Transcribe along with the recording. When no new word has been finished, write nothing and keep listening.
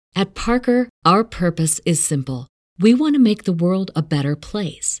At Parker, our purpose is simple. We want to make the world a better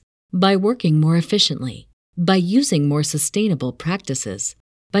place by working more efficiently, by using more sustainable practices,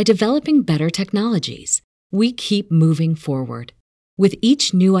 by developing better technologies. We keep moving forward. With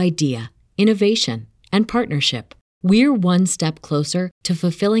each new idea, innovation, and partnership, we're one step closer to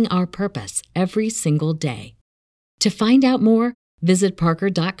fulfilling our purpose every single day. To find out more, visit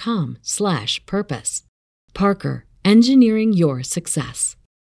parker.com/purpose. Parker, engineering your success.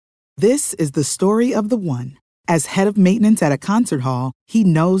 This is the story of the one. As head of maintenance at a concert hall, he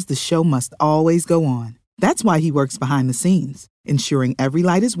knows the show must always go on. That's why he works behind the scenes, ensuring every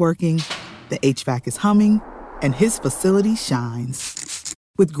light is working, the HVAC is humming, and his facility shines.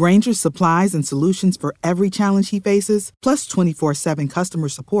 With Grainger's supplies and solutions for every challenge he faces, plus 24/7 customer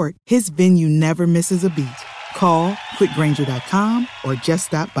support, his venue never misses a beat. Call quickgrainger.com or just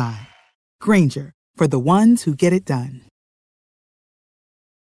stop by. Grainger, for the ones who get it done.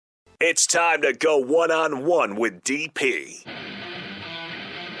 It's time to go one-on-one with DP.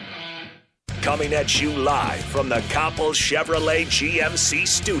 Coming at you live from the Coppel Chevrolet GMC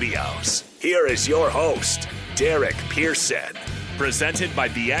studios. Here is your host, Derek Pearson. Presented by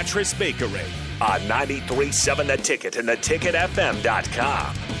Beatrice Bakery. On 93.7 The Ticket and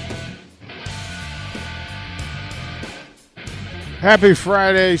theticketfm.com. Happy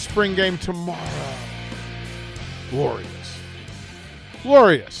Friday, spring game tomorrow. Glorious.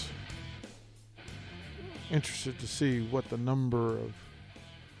 Glorious. Interested to see what the number of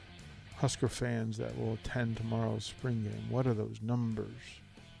Husker fans that will attend tomorrow's spring game. What are those numbers?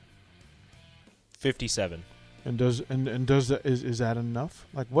 57. And is that enough?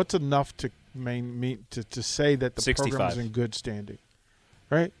 Like, what's enough to to say that the 65. program is in good standing?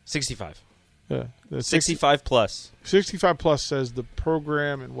 Right? 65. Yeah. 65 plus. 65 plus says the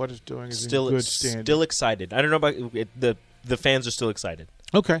program and what it's doing is in good standing. Still excited. I don't know about it, the fans are still excited.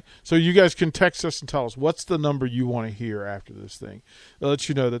 Okay, so you guys can text us and tell us what's the number you want to hear after this thing. It lets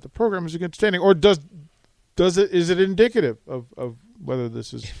you know that the program is in good standing, or is it indicative of whether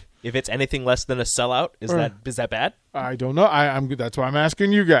this is? If it's anything less than a sellout, is that bad? I don't know. That's why I'm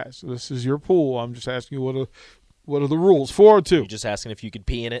asking you guys. This is your pool. I'm just asking you what are the rules. 402. You're just asking if you could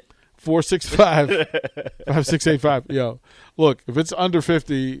pee in it. 465-5685. Yo, look, if it's under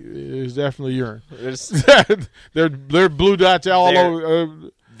 50, it's definitely urine. They're blue dots all over.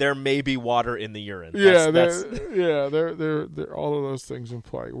 There may be water in the urine. They're all of those things in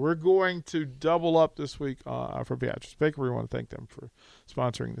play. We're going to double up this week for Beatrice Bakery. We want to thank them for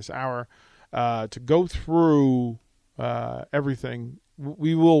sponsoring this hour. To go through everything,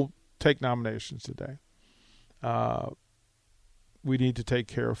 we will take nominations today. We need to take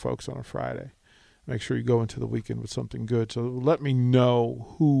care of folks on a Friday. Make sure you go into the weekend with something good. So let me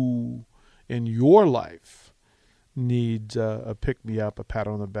know who in your life needs a pick-me-up, a pat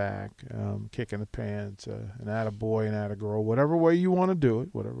on the back, kick in the pants, an attaboy, an attagirl, whatever way you want to do it,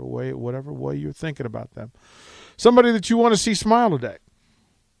 whatever way you're thinking about them. Somebody that you want to see smile today.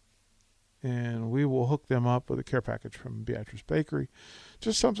 And we will hook them up with a care package from Beatrice Bakery.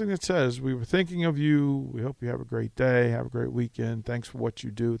 Just something that says, we were thinking of you. We hope you have a great day. Have a great weekend. Thanks for what you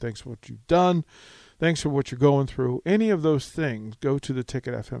do. Thanks for what you've done. Thanks for what you're going through. Any of those things, go to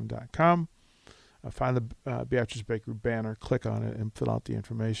theticketfm.com. Find the Beatrice Bakery banner. Click on it and fill out the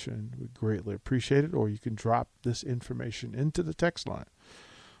information. We greatly appreciate it. Or you can drop this information into the text line.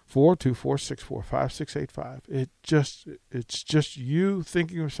 424-645-5685. It's just you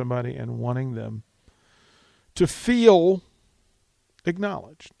thinking of somebody and wanting them to feel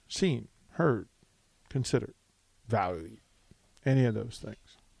acknowledged, seen, heard, considered, valued, any of those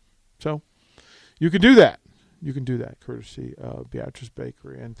things. So you can do that. You can do that courtesy of Beatrice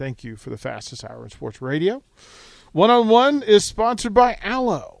Bakery. And thank you for the fastest hour in sports radio. One-on-One is sponsored by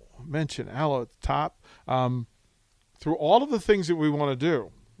Aloe. Mention Aloe at the top. Through all of the things that we want to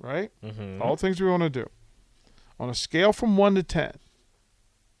do, right? Mm-hmm. All the things we want to do. On a scale from 1 to 10,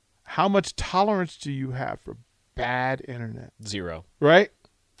 how much tolerance do you have for bad internet? 0. Right?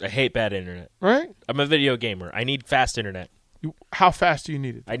 I hate bad internet. Right? I'm a video gamer. I need fast internet. How fast do you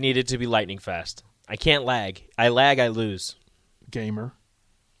need it? I need it to be lightning fast. I can't lag. I lag, I lose. Gamer.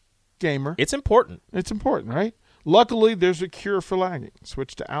 It's important. It's important, right? Luckily, there's a cure for lagging.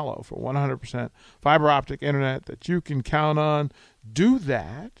 Switch to Aloe for 100% fiber optic internet that you can count on. Do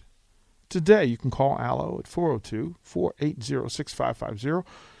that today. You can call Aloe at 402-480-6550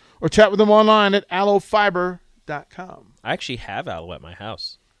 or chat with them online at aloefiber.com. I actually have Aloe at my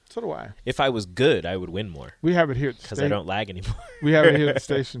house. So do I. If I was good, I would win more. We have it here at the because I don't lag anymore. We have it here at the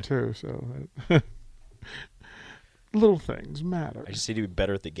station too. So little things matter. I just need to be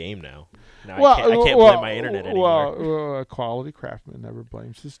better at the game now. Now Well, I can't blame my internet anymore. Well, a quality craftsman never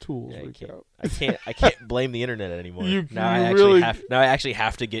blames his tools. Yeah, I can't blame the internet anymore. I actually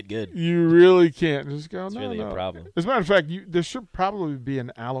have to get good. You really can't just go. It's really a problem. As a matter of fact, there should probably be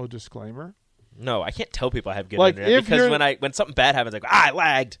an allo disclaimer. No, I can't tell people I have good Like, internet because when something bad happens, like I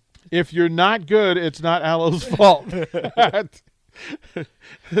lagged. If you're not good, it's not Allo's fault.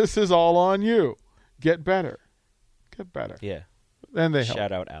 This is all on you. Get better. Get better. Yeah. And they help.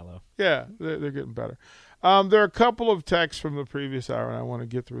 Shout out Allo. Yeah, they're getting better. There are a couple of texts from the previous hour, and I want to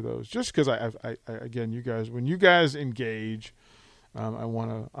get through those. Just because I again, you guys, when you guys engage, I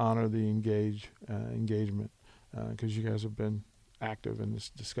want to honor the engagement because you guys have been active in this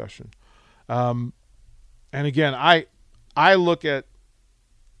discussion. And again, I look at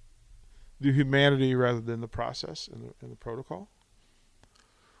the humanity rather than the process and the protocol.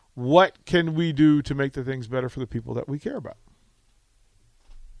 What can we do to make the things better for the people that we care about?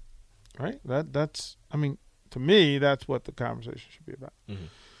 Right? That's to me, that's what the conversation should be about. Mm-hmm.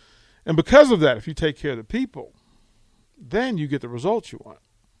 And because of that, if you take care of the people, then you get the results you want.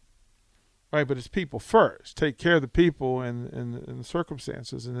 Right? But it's people first. Take care of the people and the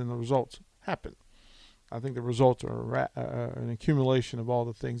circumstances, and then the results happen. I think the results are an accumulation of all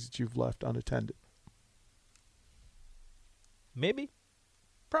the things that you've left unattended. Maybe.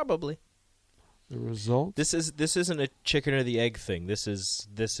 Probably. The result. This isn't a chicken or the egg thing. This is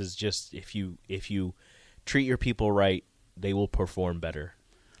just if you treat your people right, they will perform better.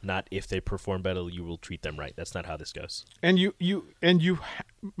 Not if they perform better, you will treat them right. That's not how this goes. And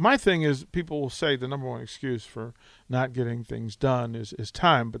my thing is, people will say the number one excuse for not getting things done is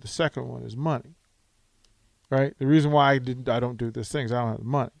time, but the second one is money. Right? The reason why I don't do these things, I don't have the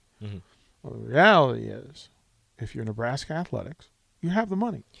money. Mm-hmm. Well, the reality is, if you're Nebraska athletics, you have the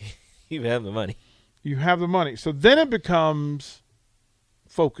money. You have the money. You have the money. So then it becomes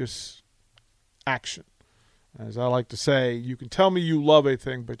focus, action. As I like to say, you can tell me you love a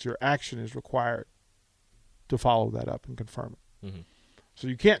thing, but your action is required to follow that up and confirm it. Mm-hmm. So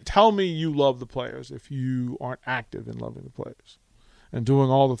you can't tell me you love the players if you aren't active in loving the players and doing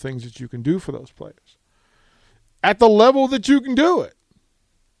all the things that you can do for those players at the level that you can do it.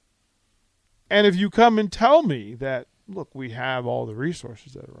 And if you come and tell me that, look, we have all the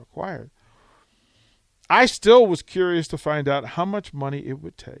resources that are required, I still was curious to find out how much money it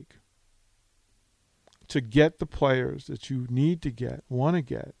would take to get the players that you need to get, want to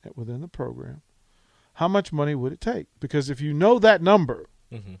get within the program. How much money would it take? Because if you know that number,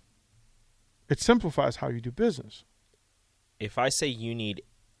 mm-hmm. it simplifies how you do business. If I say you need,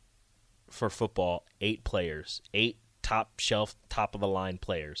 for football, 8 players, 8 top shelf, top of the line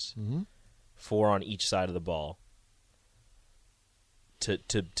players, mm-hmm. 4 on each side of the ball, to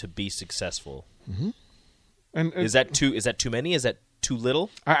be successful. Mm-hmm. And is that too many? Is that too little?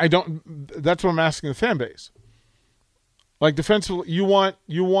 I don't. That's what I'm asking the fan base. Like defensively, you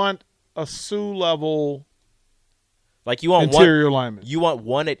want a Sioux level. Like you want interior lineman. You want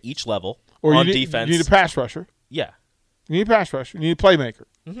one at each level or on defense. You need a pass rusher. Yeah. You need a pass rusher. You need a playmaker.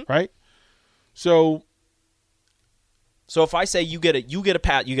 Mm-hmm. Right. So if I say you get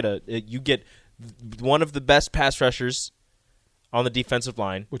one of the best pass rushers on the defensive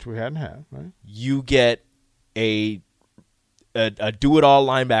line, which we hadn't had, right? You get a do-it-all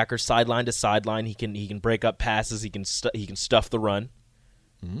linebacker, sideline to sideline. He can break up passes. He can stuff the run.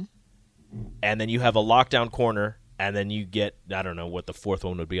 Mm-hmm. And then you have a lockdown corner, and then you get, I don't know what the fourth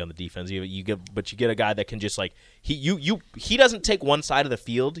one would be on the defense. You get a guy that can just like he doesn't take one side of the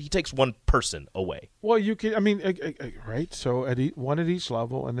field. He takes one person away. Well, you can. I mean, right? So one at each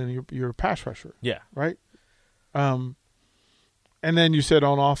level, and then you're a pass rusher. Yeah. Right. And then you said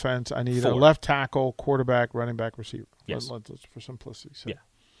on offense, I need 4. A left tackle, quarterback, running back, receiver. Yes. Let's for simplicity. So yeah.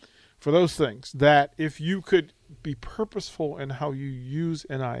 For those things, that if you could be purposeful in how you use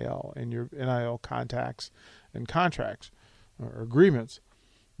NIL and your NIL contacts and contracts or agreements,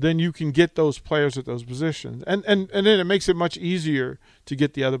 then you can get those players at those positions. And then it makes it much easier to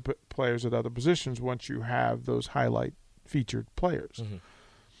get the other players at other positions once you have those highlight featured players. Mm-hmm.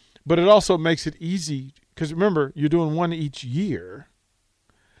 But it also makes it easy because remember, you're doing one each year,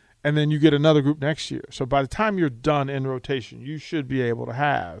 and then you get another group next year. So by the time you're done in rotation, you should be able to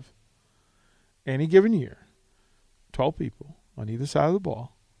have, any given year, 12 people on either side of the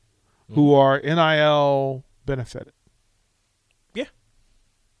ball who are NIL benefited. Yeah.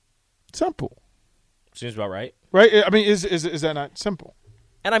 Simple. Seems about right. Right? I mean, is that not simple?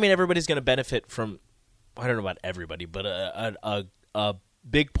 And I mean, everybody's going to benefit from, I don't know about everybody, but a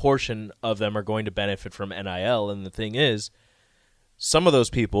big portion of them are going to benefit from NIL. And the thing is, some of those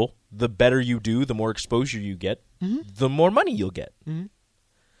people, the better you do, the more exposure you get, the more money you'll get.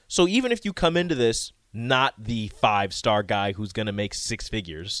 So even if you come into this not the 5-star guy who's going to make 6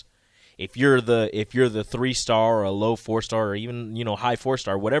 figures, if you're the 3-star or a low 4-star or even high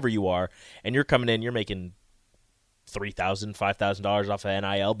 4-star, whatever you are, and you're coming in, you're making $3,000, $5,000 off of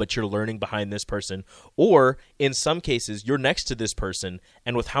NIL, but you're learning behind this person, or in some cases you're next to this person,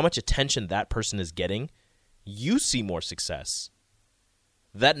 and with how much attention that person is getting, you see more success.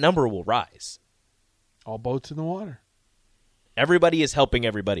 That number will rise. All boats in the water. Everybody is helping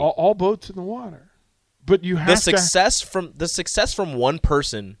everybody. All boats in the water. But you have the success from one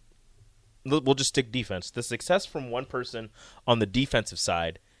person. We'll just stick defense. The success from one person on the defensive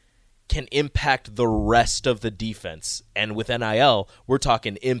side can impact the rest of the defense. And with NIL, we're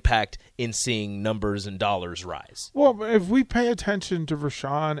talking impact in seeing numbers and dollars rise. Well, if we pay attention to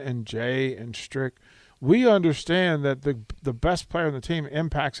Rashawn and Jay and Strick, we understand that the best player on the team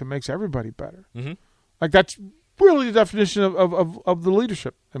impacts and makes everybody better. Like that's really the definition of the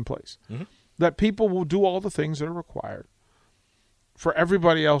leadership in place. That people will do all the things that are required for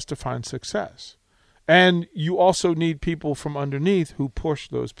everybody else to find success. And you also need people from underneath who push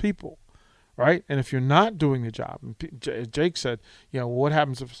those people, right? And if you're not doing the job, and Jake said, what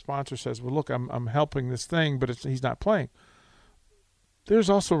happens if a sponsor says, well, look, I'm helping this thing, but he's not playing.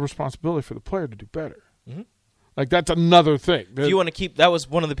 There's also a responsibility for the player to do better. Like that's another thing. If you want to keep, that was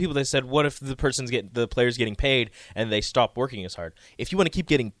one of the people that said, what if the player's getting paid and they stop working as hard? If you want to keep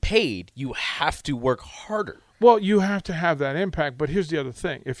getting paid, you have to work harder. Well, you have to have that impact, but here's the other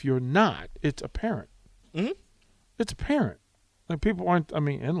thing. If you're not, it's apparent. It's apparent. Like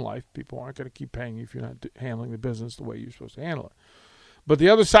in life, people aren't going to keep paying you if you're not handling the business the way you're supposed to handle it. But the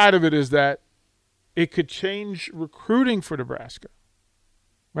other side of it is that it could change recruiting for Nebraska,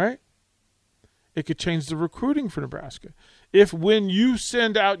 right? It could change the recruiting for Nebraska. If when you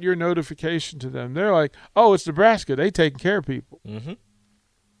send out your notification to them, they're like, oh, it's Nebraska. They taking care of people.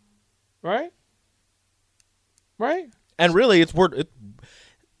 Right? Right? And really, it's word.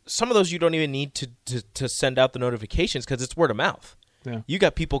 Some of those you don't even need to send out the notifications because it's word of mouth. Yeah. You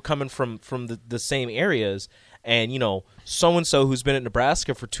got people coming from the same areas, and so-and-so who's been at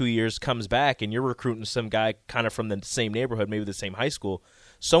Nebraska for 2 years comes back, and you're recruiting some guy kind of from the same neighborhood, maybe the same high school.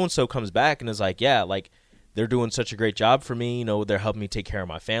 So-and-so comes back and is like, yeah, like they're doing such a great job for me. They're helping me take care of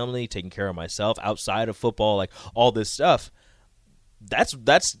my family, taking care of myself outside of football, like all this stuff. That's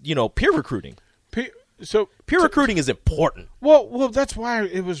peer recruiting. Peer recruiting is important. Well, that's why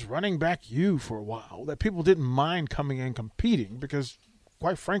it was running back you for a while, that people didn't mind coming in competing because,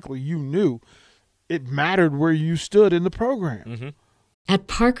 quite frankly, you knew it mattered where you stood in the program. At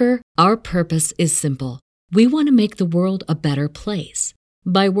Parker, our purpose is simple. We want to make the world a better place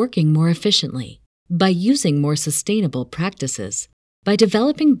by working more efficiently, by using more sustainable practices, by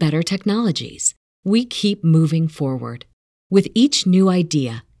developing better technologies. We keep moving forward. With each new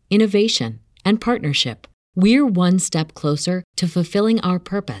idea, innovation, and partnership, we're one step closer to fulfilling our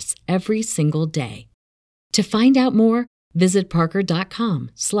purpose every single day. To find out more, visit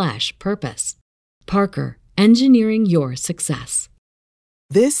parker.com/purpose. Parker, engineering your success.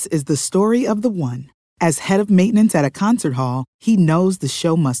 This is the story of the one. As head of maintenance at a concert hall, he knows the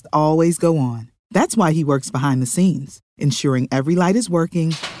show must always go on. That's why he works behind the scenes, ensuring every light is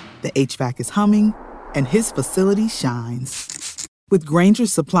working, the HVAC is humming, and his facility shines. With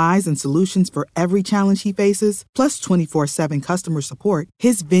Grainger's supplies and solutions for every challenge he faces, plus 24/7 customer support,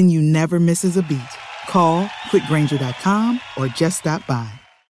 his venue never misses a beat. Call quickgrainger.com or just stop by.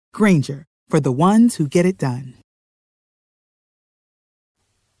 Grainger, for the ones who get it done.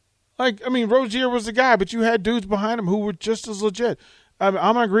 Rozier was the guy, but you had dudes behind him who were just as legit.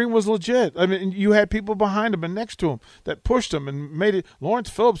 Ahman Green was legit. You had people behind him and next to him that pushed him and made it. Lawrence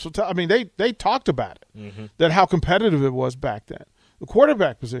Phillips, they talked about it, that how competitive it was back then. The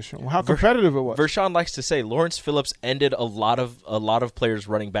quarterback position, how competitive it was. Vershawn likes to say Lawrence Phillips ended a lot of players'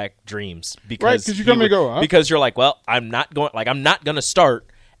 running back dreams because you come and go, because you're like, well, I'm not going to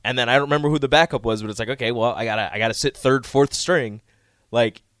start, and then I don't remember who the backup was, but it's like, okay, well, I gotta sit third, fourth string,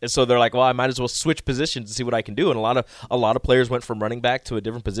 like. So they're like, well, I might as well switch positions to see what I can do. And a lot of players went from running back to a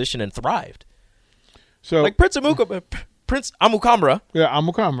different position and thrived. So like Prince Amukamara. Yeah,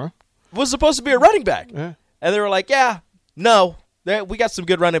 Amukamara was supposed to be a running back. Yeah. And they were like, yeah, no, we got some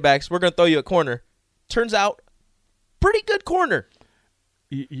good running backs. We're going to throw you at corner. Turns out, pretty good corner.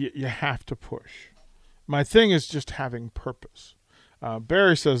 You have to push. My thing is just having purpose.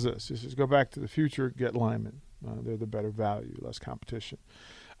 Barry says this. He says, go back to the future, get linemen. They're the better value, less competition.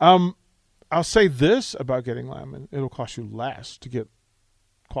 I'll say this about getting linemen. It'll cost you less to get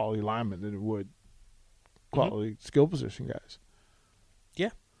quality linemen than it would quality skill position guys.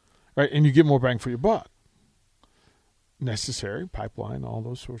 Yeah. Right, and you get more bang for your buck. Necessary, pipeline, all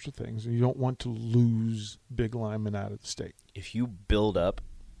those sorts of things. And you don't want to lose big linemen out of the state. If you build up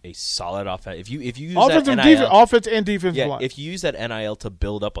a solid offense, if you use offense that and NIL, offense and defensive line. if you use that NIL to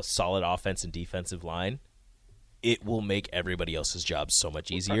build up a solid offense and defensive line, it will make everybody else's job so much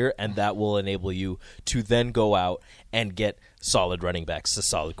easier, and that will enable you to then go out and get solid running backs, a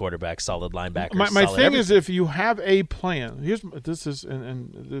solid quarterback, solid linebackers. My thing is, if you have a plan,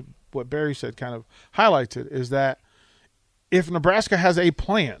 what Barry said kind of highlights it, is that if Nebraska has a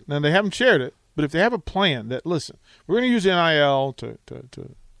plan, and they haven't shared it, but if they have a plan that, listen, we're going to use NIL to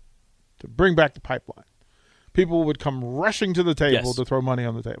bring back the pipeline, people would come rushing to the table to throw money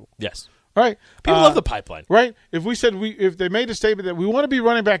on the table. Yes. Right? People love the pipeline. Right? If we said if they made a statement that we want to be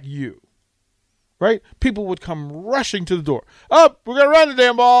running back you, right? People would come rushing to the door. Oh, we're going to run the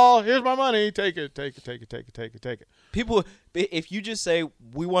damn ball. Here's my money. Take it. People, if you just say,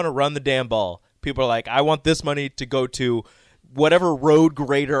 we want to run the damn ball, people are like, I want this money to go to whatever road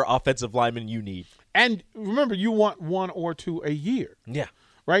grader offensive lineman you need. And remember, you want one or two a year. Yeah.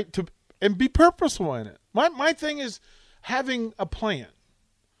 Right? And be purposeful in it. My thing is having a plan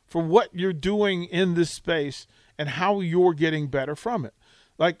for what you're doing in this space and how you're getting better from it.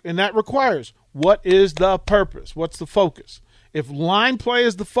 And that requires, what is the purpose? What's the focus? If line play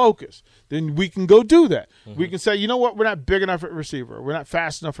is the focus, then we can go do that. Mm-hmm. We can say, you know what, we're not big enough at receiver, or we're not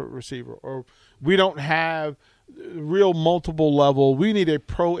fast enough at receiver, or we don't have real multiple level. We need a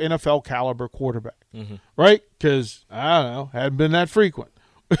pro NFL caliber quarterback, right? Because, I don't know, hadn't been that frequent.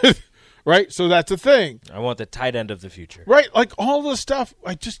 Right? So that's a thing. I want the tight end of the future. Right? Like all the stuff,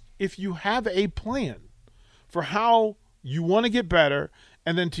 if you have a plan for how you want to get better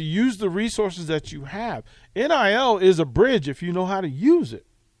and then to use the resources that you have. NIL is a bridge if you know how to use it.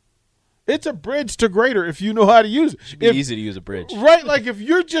 It's a bridge to greater if you know how to use it. It should be easy to use a bridge. Right? Like if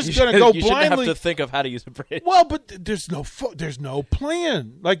you're just going to go you blindly. You shouldn't have to think of how to use a bridge. Well, but there's no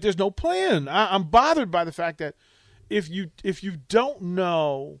plan. Like there's no plan. I'm bothered by the fact that if you don't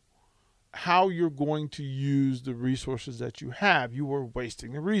know how you're going to use the resources that you have, you are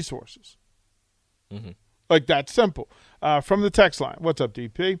wasting the resources. Mm-hmm. Like that's simple. From the text line, what's up,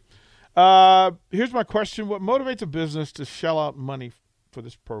 DP? Here's my question. What motivates a business to shell out money for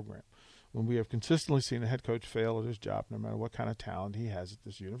this program when we have consistently seen a head coach fail at his job no matter what kind of talent he has at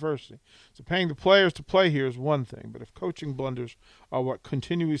this university? So paying the players to play here is one thing, but if coaching blunders are what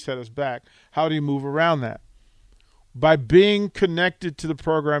continually set us back, how do you move around that? By being connected to the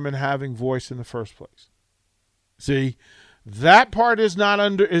program and having voice in the first place. See, that part is not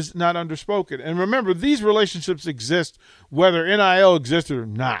underspoken. And remember, these relationships exist whether NIL existed or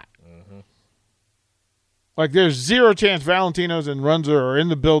not. Mm-hmm. Like there's zero chance Valentinos and Runza are in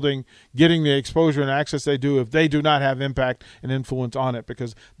the building getting the exposure and access they do if they do not have impact and influence on it,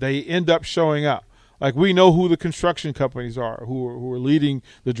 because they end up showing up. Like we know who the construction companies are who are leading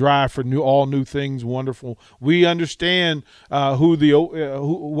the drive for all new things, wonderful. We understand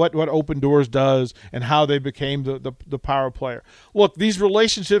what Open Doors does and how they became the power player. Look, these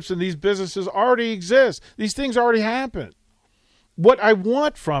relationships and these businesses already exist. These things already happen. What I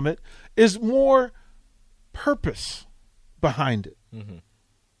want from it is more purpose behind it. Mm-hmm.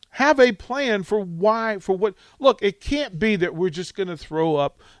 Have a plan for what. Look, it can't be that we're just going to throw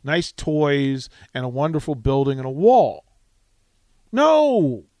up nice toys and a wonderful building and a wall.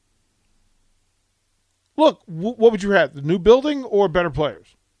 No. Look, what would you have? The new building or better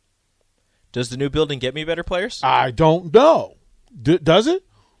players? Does the new building get me better players? I don't know. Does it?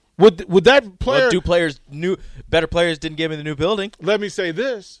 Would that player? Well, better players didn't give me the new building. Let me say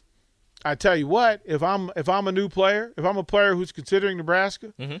this. I tell you what, if I'm a new player, if I'm a player who's considering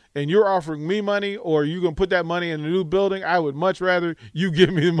Nebraska, mm-hmm. and you're offering me money or you're going to put that money in a new building, I would much rather you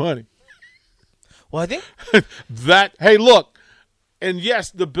give me the money. Well, I think hey, look, and yes,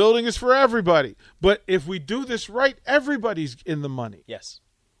 the building is for everybody, but if we do this right, everybody's in the money. Yes.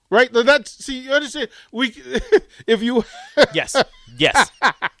 Right? You understand? If you Yes.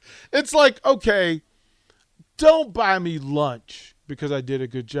 It's like, okay, don't buy me lunch because I did a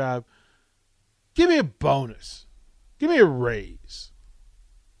good job. Give me a bonus. Give me a raise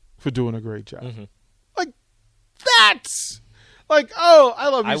for doing a great job. Mm-hmm. Like, that's like, oh, I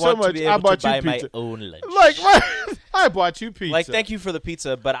love you so much. I bought you pizza. My own lunch. Like, I bought you pizza. Like, thank you for the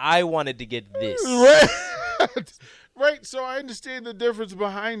pizza, but I wanted to get this. Right. So I understand the difference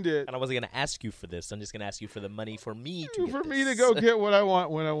behind it. And I wasn't going to ask you for this. I'm just going to ask you for the money for me to get For this. me to go get what I want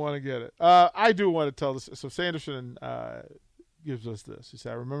when I want to get it. I do want to tell this. So Sanderson gives us this. He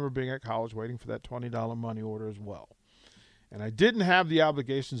said, I remember being at college waiting for that $20 money order as well. And I didn't have the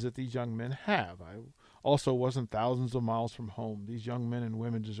obligations that these young men have. I also wasn't thousands of miles from home. These young men and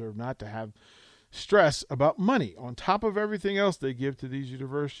women deserve not to have stress about money on top of everything else they give to these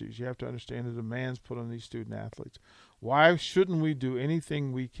universities. You have to understand the demands put on these student athletes. Why shouldn't we do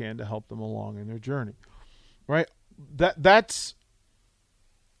anything we can to help them along in their journey? Right? That's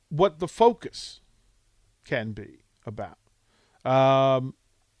what the focus can be about.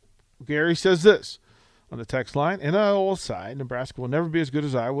 Gary says this on the text line: NIL aside, Nebraska will never be as good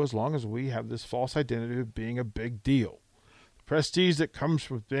as Iowa as long as we have this false identity of being a big deal. The prestige that comes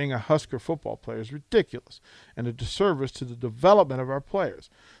with being a Husker football player is ridiculous and a disservice to the development of our players.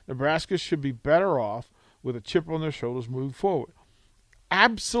 Nebraska should be better off with a chip on their shoulders moving forward.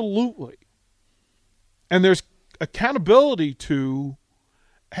 Absolutely. And there's accountability to,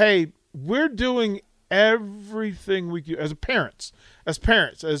 hey, we're doing everything we can as parents,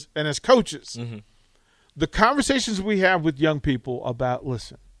 and as coaches. Mm-hmm. The conversations we have with young people about,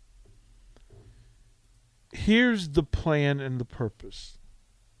 listen, here's the plan and the purpose.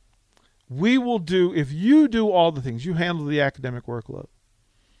 We will do, if you do all the things, you handle the academic workload,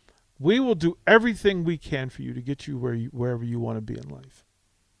 we will do everything we can for you to get you wherever you want to be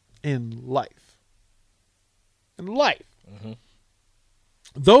in life. Mm-hmm.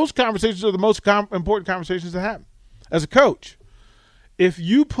 Those conversations are the most important conversations to have. As a coach, if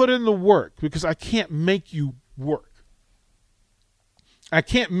you put in the work, because I can't make you work, I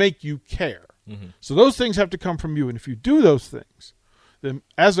can't make you care. Mm-hmm. So those things have to come from you. And if you do those things, then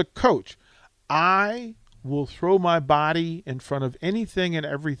as a coach, I will throw my body in front of anything and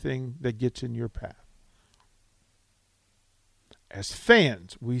everything that gets in your path. As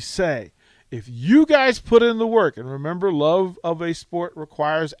fans, we say, if you guys put in the work, and remember, love of a sport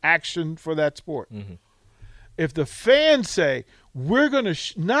requires action for that sport. Mm-hmm. If the fans say, we're going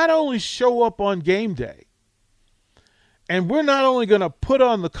to not only show up on game day, and we're not only going to put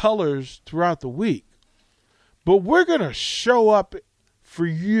on the colors throughout the week, but we're going to show up for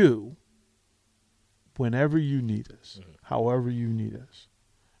you whenever you need us, mm-hmm. however you need us.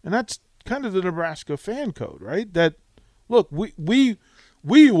 And that's kind of the Nebraska fan code, right? That, look, we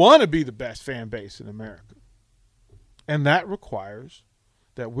want to be the best fan base in America. And that requires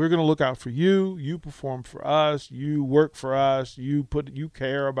that we're going to look out for you, you perform for us, you work for us, you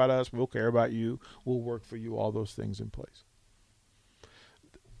care about us, we'll care about you, we'll work for you, all those things in place.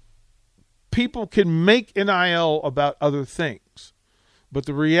 People can make NIL about other things, but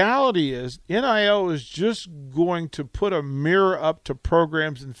the reality is NIL is just going to put a mirror up to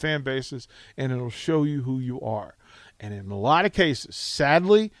programs and fan bases, and it'll show you who you are. And in a lot of cases,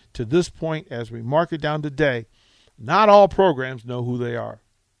 sadly, to this point, as we mark it down today, not all programs know who they are.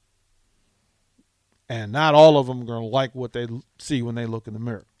 And not all of them are going to like what they see when they look in the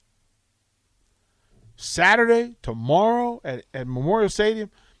mirror. Saturday, tomorrow, at Memorial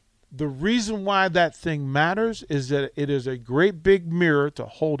Stadium, the reason why that thing matters is that it is a great big mirror to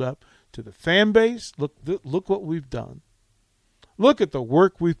hold up to the fan base. Look what we've done. Look at the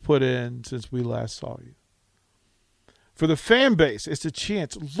work we've put in since we last saw you. For the fan base, it's a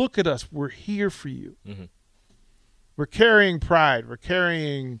chance. Look at us. We're here for you. Mm-hmm. We're carrying pride. We're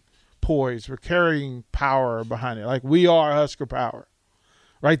carrying poise. We're carrying power behind it. Like we are Husker power,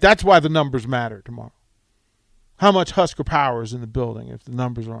 right? That's why the numbers matter tomorrow. How much Husker power is in the building? If the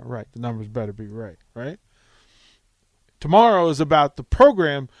numbers aren't right, the numbers better be right, right? Tomorrow is about the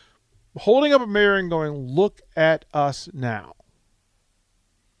program holding up a mirror and going, look at us now.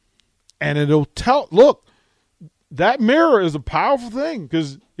 And it'll tell, look, that mirror is a powerful thing,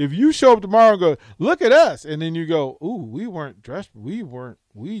 because if you show up tomorrow and go, look at us, and then you go, ooh, we weren't dressed,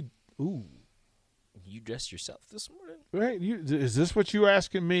 ooh. You dressed yourself this morning? Right? Is this what you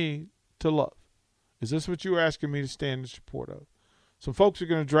asking me to love? Is this what you asking me to stand in support of? Some folks are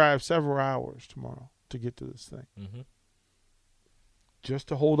going to drive several hours tomorrow to get to this thing. Mm-hmm. Just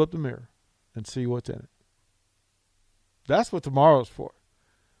to hold up the mirror and see what's in it. That's what tomorrow's for.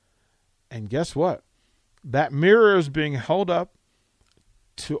 And guess what? That mirror is being held up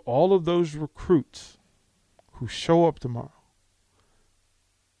to all of those recruits who show up tomorrow.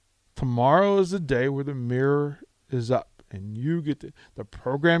 Tomorrow is the day where the mirror is up, and you get the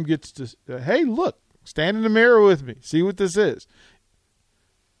program gets to, hey, look, stand in the mirror with me. See what this is.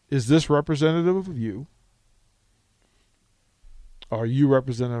 Is this representative of you? Are you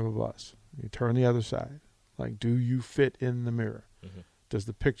representative of us? You turn the other side. Like, do you fit in the mirror? Mm-hmm. Does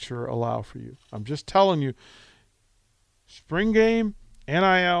the picture allow for you? I'm just telling you, spring game,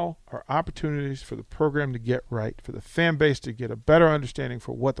 NIL are opportunities for the program to get right, for the fan base to get a better understanding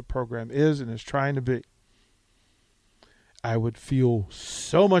for what the program is and is trying to be. I would feel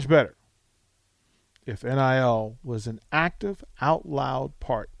so much better if NIL was an active, out loud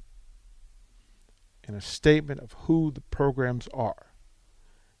part and a statement of who the programs are.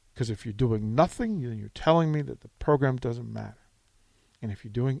 Because if you're doing nothing, then you're telling me that the program doesn't matter. And if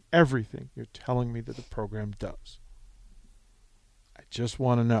you're doing everything, you're telling me that the program does. I just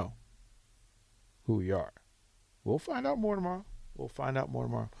want to know who we are. We'll find out more tomorrow.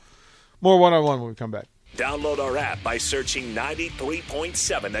 More one-on-one when we come back. Download our app by searching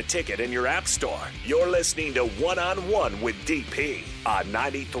 93.7 The Ticket in your app store. You're listening to One-on-One with DP on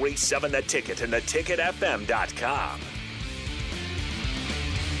 93.7 The Ticket and theticketfm.com.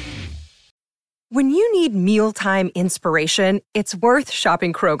 When you need mealtime inspiration, it's worth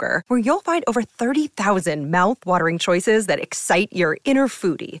shopping Kroger, where you'll find over 30,000 mouth-watering choices that excite your inner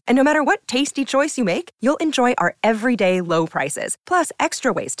foodie. And no matter what tasty choice you make, you'll enjoy our everyday low prices, plus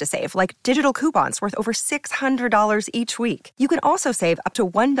extra ways to save, like digital coupons worth over $600 each week. You can also save up to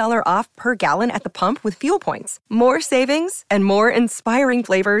 $1 off per gallon at the pump with fuel points. More savings and more inspiring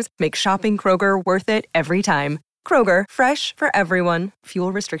flavors make shopping Kroger worth it every time. Kroger, fresh for everyone.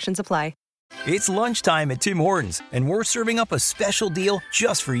 Fuel restrictions apply. It's lunchtime at Tim Hortons, and we're serving up a special deal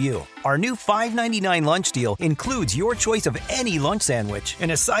just for you. Our new $5.99 lunch deal includes your choice of any lunch sandwich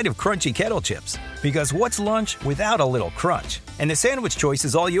and a side of crunchy kettle chips. Because what's lunch without a little crunch? And the sandwich choice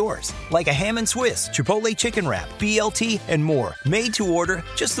is all yours, like a ham and Swiss, Chipotle chicken wrap, BLT, and more, made to order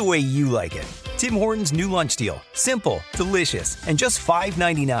just the way you like it. Tim Hortons' new lunch deal. Simple, delicious, and just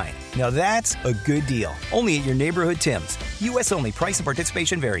 $5.99. Now that's a good deal. Only at your neighborhood Tim's. U.S. only. Price and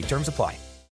participation vary. Terms apply.